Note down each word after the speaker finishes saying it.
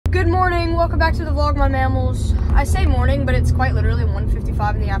Good morning, welcome back to the vlog, my mammals. I say morning, but it's quite literally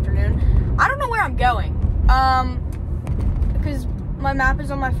 1:55 in the afternoon. I don't know where I'm going, because my map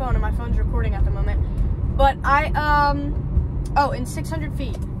is on my phone and my phone's recording at the moment. But oh, in 600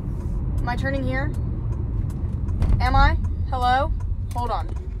 feet. Am I turning here? Am I? Hello? Hold on.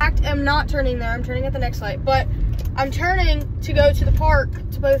 In fact, I'm not turning there, I'm turning at the next light, but I'm turning to go to the park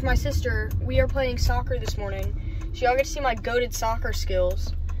to play with my sister. We are playing soccer this morning, so y'all get to see my goated soccer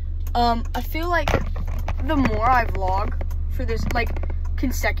skills. I feel like the more I vlog for this, like,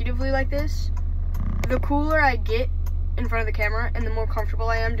 consecutively like this, the cooler I get in front of the camera and the more comfortable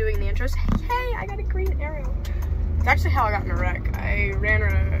I am doing the intros. Hey, I got a green arrow. It's actually how I got in a wreck. I ran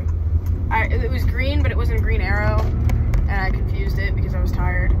it was green, but it wasn't a green arrow, and I confused it because I was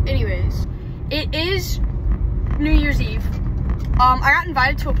tired. Anyways, it is New Year's Eve. I got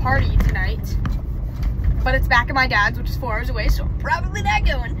invited to a party tonight, but it's back at my dad's, which is 4 hours away, so I'm probably not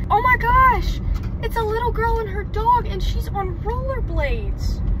going. Oh my gosh, it's a little girl and her dog, and she's on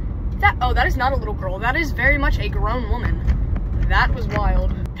rollerblades. That is not a little girl. That is very much a grown woman. That was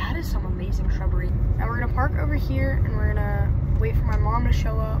wild. That is some amazing shrubbery. Now we're gonna park over here, and we're gonna wait for my mom to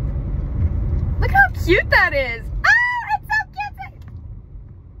show up. Look how cute that is. Oh, it's so cute.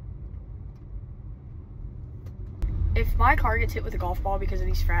 If my car gets hit with a golf ball because of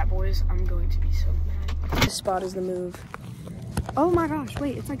these frat boys, I'm going to be so mad. This spot is the move. Oh my gosh,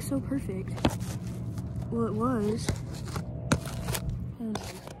 wait, it's like so perfect. Well, it was.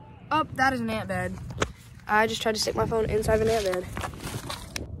 Oh, that is an ant bed. I just tried to stick my phone inside of an ant bed.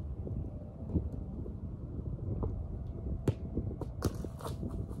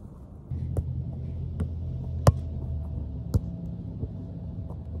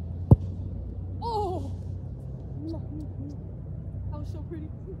 Oh! That was so pretty.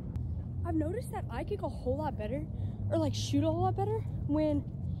 I've noticed that I kick a whole lot better, or like shoot a whole lot better, when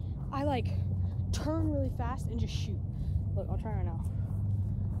I like turn really fast and just shoot. Look, I'll try right now.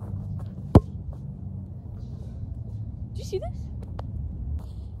 Do you see this?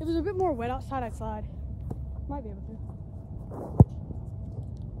 If it was a bit more wet outside, I'd slide. Might be able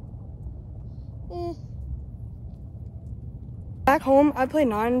to. Back home, I play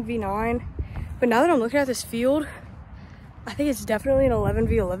 9v9, but now that I'm looking at this field, I think it's definitely an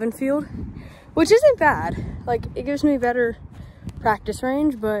 11v11 field, which isn't bad. Like, it gives me better practice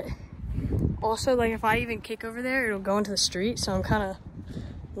range, but also, like, if I even kick over there, it'll go into the street, so I'm kind of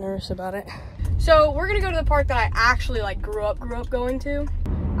nervous about it. So we're gonna go to the park that I actually like grew up going to.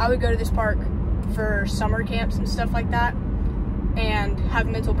 I would go to this park for summer camps and stuff like that, and have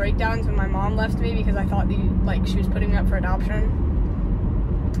mental breakdowns when my mom left me because I thought she was putting me up for adoption.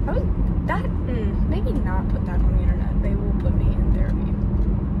 Maybe not put that on the internet. They will put me in therapy.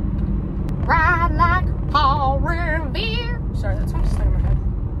 Ride like Paul Revere. Sorry, that song's stuck in my head.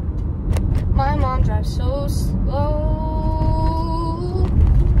 My mom drives so slow.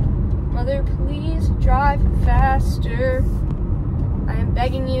 Mother, please drive faster. I am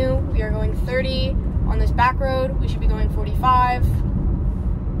begging you. We are going 30 on this back road. We should be going 45.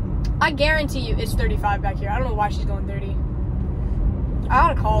 I guarantee you it's 35 back here. I don't know why she's going 30. I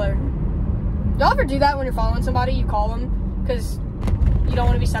ought to call her. Y'all ever do that when you're following somebody? You call them because you don't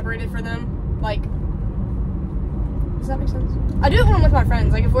want to be separated from them? Like, does that make sense? I do it when I'm with my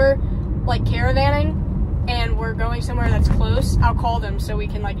friends. Like, if we're like caravanning and we're going somewhere that's close, I'll call them so we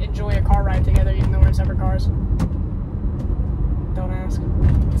can like enjoy a car ride together even though we're in separate cars. Don't ask.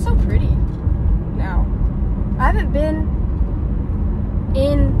 It's so pretty. Now, I haven't been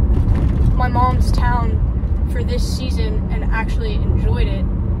in my mom's town for this season and actually enjoyed it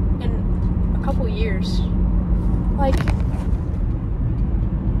in a couple years. Like,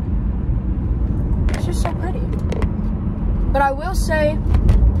 it's just so pretty. But I will say,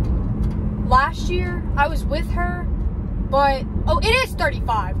 last year, I was with her, but, oh, it is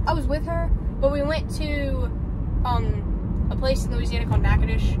 35. I was with her, but we went to a place in Louisiana called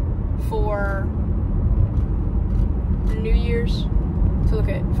Natchitoches for New Year's to look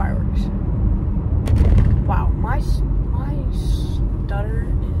at fireworks. Wow, my stutter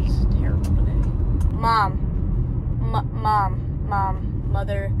is terrible today.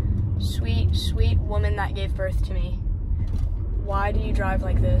 Mother, sweet woman that gave birth to me. Why do you drive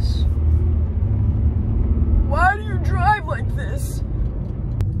like this? Why do you drive like this?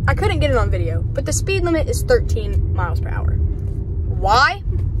 I couldn't get it on video, but the speed limit is 13 miles per hour. Why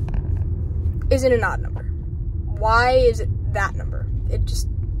is it an odd number? Why is it that number? It just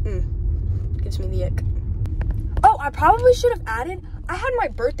gives me the ick. Oh, I probably should have added, I had my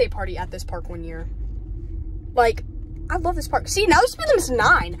birthday party at this park one year. Like, I love this park. See, now the speed limit's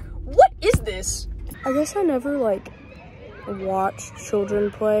 9. What is this? I guess I never, like, watch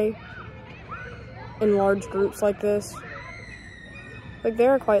children play in large groups like this. Like,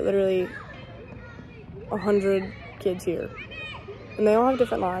 there are quite literally 100 kids here, and they all have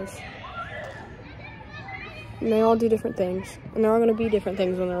different lives, and they all do different things, and they're all going to be different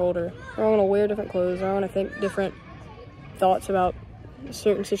things when they're older. They're all going to wear different clothes. They're all going to think different thoughts about a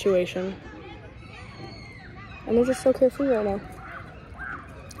certain situation, and they're just so carefree right now.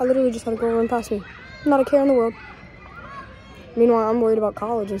 I literally just had a girl run past me. Not a care in the world. Meanwhile, I'm worried about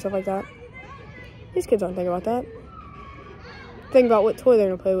college and stuff like that. These kids aren't thinking about that. Think about what toy they're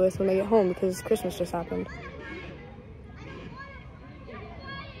going to play with when they get home because Christmas just happened.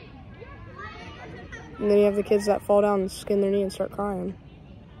 And then you have the kids that fall down and skin their knee and start crying.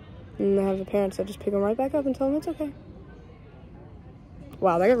 And they have the parents that just pick them right back up and tell them it's okay.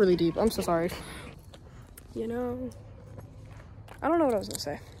 Wow, that got really deep. I'm so sorry. You know, I don't know what I was going to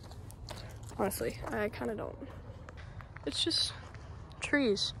say. Honestly, I kind of don't. It's just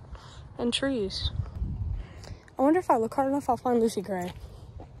trees and trees. I wonder if I look hard enough, I'll find Lucy Gray.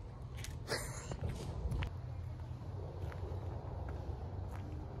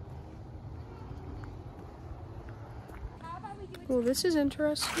 Well, this is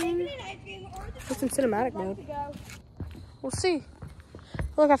interesting. It's in cinematic mode. We'll see.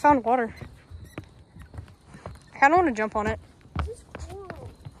 Look, I found water. I kind of want to jump on it. This is cool.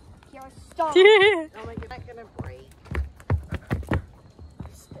 Yeah, stop. Oh my God, I'm gonna break.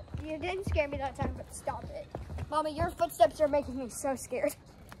 You didn't scare me that time, but stop it. Mommy, your footsteps are making me so scared.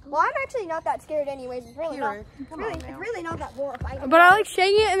 Well, I'm actually not that scared anyways. It's really it's really not that horrifying. But I like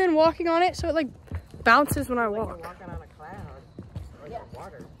shaking it and then walking on it so it like bounces when I walk. Like you're walking on a cloud. Like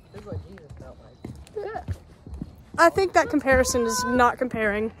water. This is what Jesus felt like. Good. I think that comparison is not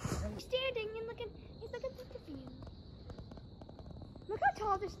comparing. He's standing and he's looking at the view. Look how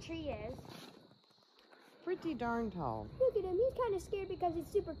tall this tree is. Pretty darn tall. Look at him. He's kind of scared because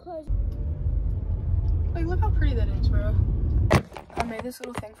it's super close. Like, look how pretty that is, bro. I made this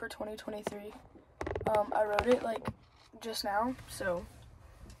little thing for 2023. I wrote it, like, just now, so.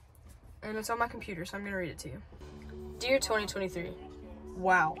 And it's on my computer, so I'm gonna read it to you. Dear 2023,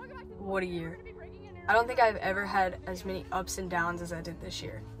 wow, what a year. I don't think I've ever had as many ups and downs as I did this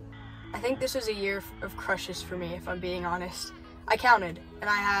year. I think this was a year of crushes for me, if I'm being honest. I counted, and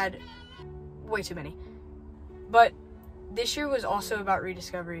I had way too many. But this year was also about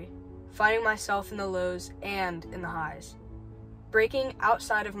rediscovery, finding myself in the lows and in the highs. Breaking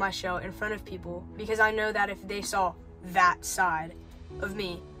outside of my shell in front of people, because I know that if they saw that side of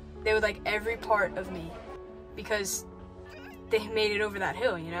me, they would like every part of me, because they made it over that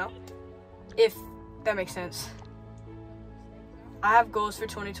hill, you know? If that makes sense. I have goals for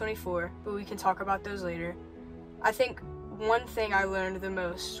 2024, but we can talk about those later. I think one thing I learned the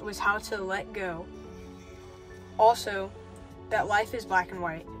most was how to let go. Also, that life is black and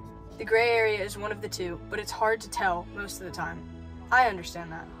white. The gray area is one of the two, but it's hard to tell most of the time. I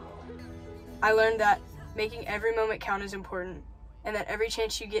understand that. I learned that making every moment count is important, and that every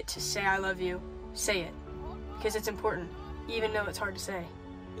chance you get to say I love you, say it, because it's important, even though it's hard to say.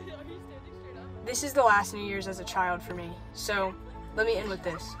 This is the last New Year's as a child for me, so let me end with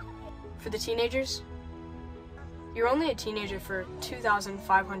this. For the teenagers, you're only a teenager for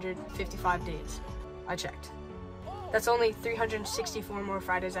 2,555 days. I checked. That's only 364 more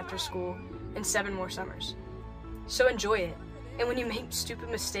Fridays after school and 7 more summers. So enjoy it. And when you make stupid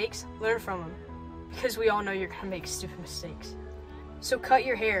mistakes, learn from them. Because we all know you're gonna make stupid mistakes. So cut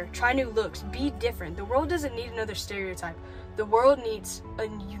your hair, try new looks, be different. The world doesn't need another stereotype. The world needs a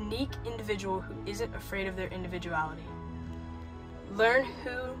unique individual who isn't afraid of their individuality. Learn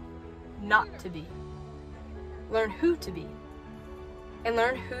who not to be. Learn who to be. And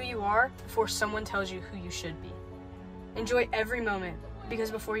learn who you are before someone tells you who you should be. Enjoy every moment,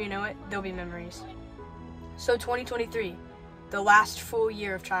 because before you know it, there'll be memories. So 2023, the last full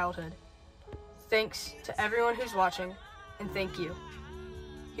year of childhood. Thanks to everyone who's watching, and thank you.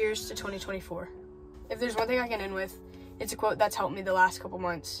 Here's to 2024. If there's one thing I can end with, it's a quote that's helped me the last couple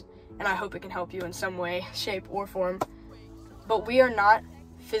months, and I hope it can help you in some way, shape, or form. But we are not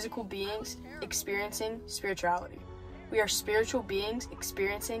physical beings experiencing spirituality. We are spiritual beings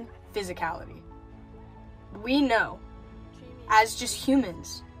experiencing physicality. We know, as just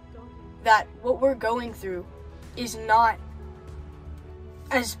humans, that what we're going through is not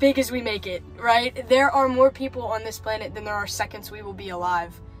as big as we make it, right? There are more people on this planet than there are seconds we will be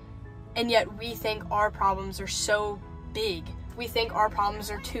alive. And yet we think our problems are so big. We think our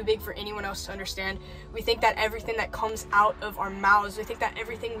problems are too big for anyone else to understand. We think that everything that comes out of our mouths, we think that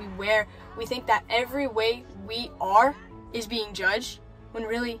everything we wear, we think that every way we are is being judged, when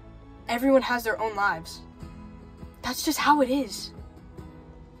really everyone has their own lives. That's just how it is.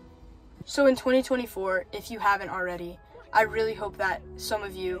 So in 2024, if you haven't already, I really hope that some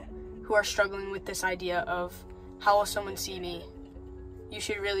of you who are struggling with this idea of how will someone see me, you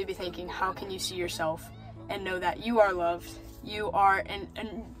should really be thinking, how can you see yourself and know that you are loved. You are an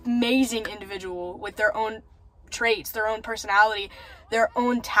amazing individual with their own traits, their own personality, their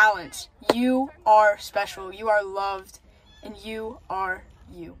own talents. You are special, you are loved, and you are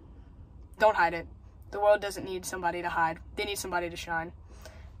you. Don't hide it. The world doesn't need somebody to hide. They need somebody to shine.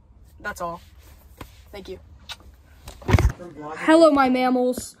 That's all. Thank you. Hello, my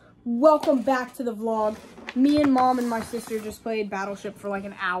mammals. Welcome back to the vlog. Me and Mom and my sister just played Battleship for like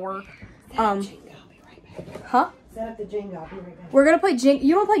an hour. Huh? Set up the Jenga. I'll be right back. We're gonna play Jenga.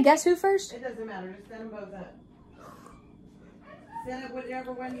 You don't play Guess Who first? It doesn't matter. Just set them both up. Set up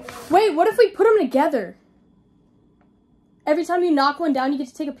whichever one you want. Wait, what if we put them together? Every time you knock one down, you get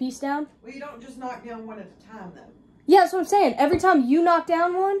to take a piece down? Well, you don't just knock down one at a time, though. Yeah, that's what I'm saying. Every time you knock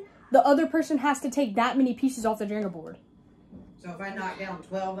down one, the other person has to take that many pieces off the Jenga board. So if I knock down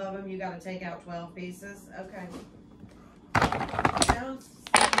 12 of them, you got to take out 12 pieces? Okay. Down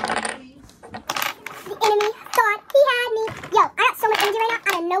 7 pieces. The enemy thought he had me. Yo, I got so much energy right now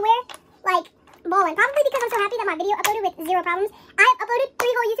out of nowhere. Like, balling. Probably because I'm so happy that my video uploaded with 0 problems. I've uploaded 3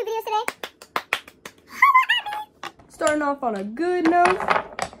 whole YouTube videos today. Starting off on a good note.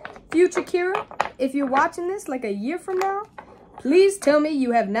 Future Kira, if you're watching this like a year from now, please tell me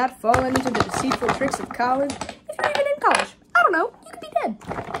you have not fallen into the deceitful tricks of college. If you're even in college, I don't know, you could be dead.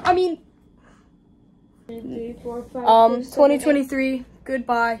 I mean, 2023,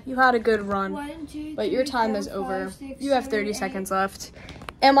 goodbye. You had a good run, but your time is over. You have 30 seconds left.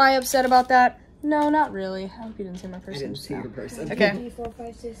 Am I upset about that? No, not really. I hope you didn't see my person. I didn't see your person. Okay.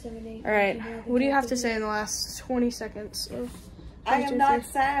 All right. What do you have to say in the last 20 seconds? I am not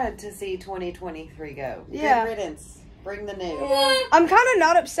sad to see 2023 go. Yeah. Good riddance. Bring the new. I'm kind of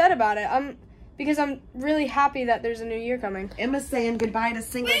not upset about it. Because I'm really happy that there's a new year coming. Emma's saying goodbye to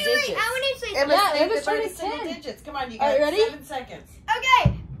single digits. I want to say Emma's saying Emma's goodbye to turning single 10. digits. Come on, you Are got you ready? 7 seconds.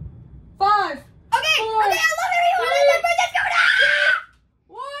 Okay. 5. Okay. Okay, I love everyone. My birthday's coming up.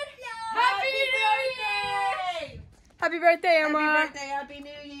 Happy birthday, Emma. Happy birthday, Happy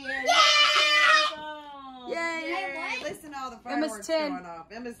New Year. Yay. Yay. Listen to all the Emma's fireworks 10. going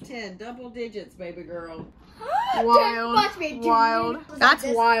off. Emma's 10. Double digits, baby girl. Wild. That's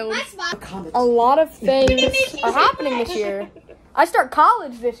wild. Comments. A lot of things are happening this year. I start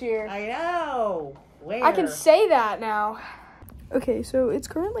college this year. I know. Where? I can say that now. Okay, so it's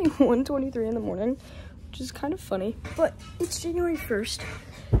currently 1:23 in the morning, which is kind of funny, but it's January 1st.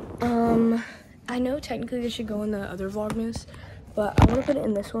 I know technically this should go in the other Vlogmas, but I want to put it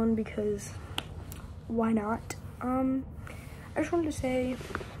in this one because why not? I just wanted to say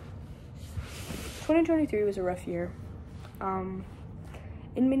 2023 was a rough year, in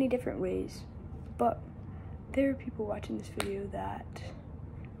many different ways, but there are people watching this video that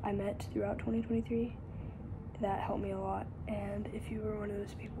I met throughout 2023 that helped me a lot, and if you were one of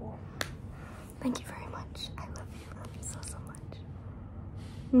those people, thank you very much. I love you so much.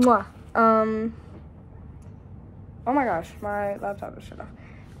 Mwah. Oh my gosh, my laptop is shut off.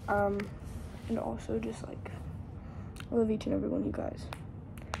 And also just like, I love each and every one of you guys.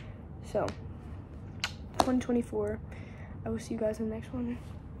 So, 2024, I will see you guys in the next one.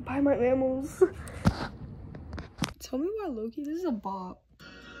 Bye, my mammals. Tell me why Loki, this is a bop.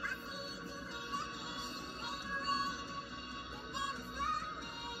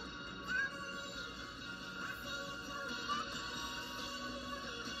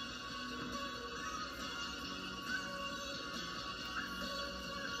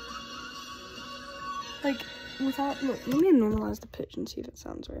 Like, without, look, let me normalize the pitch and see if it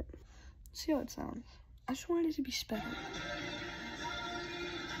sounds right. See how it sounds. I just wanted it to be sped up.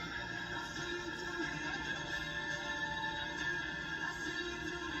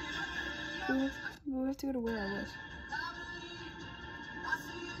 We'll have to go to where I was.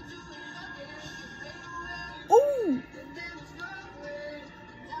 Oh!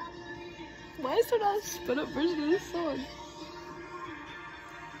 Why is there not a sped up version of this song?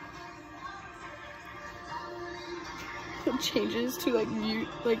 It changes to like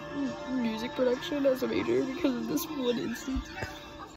music production as a major because of this one instance.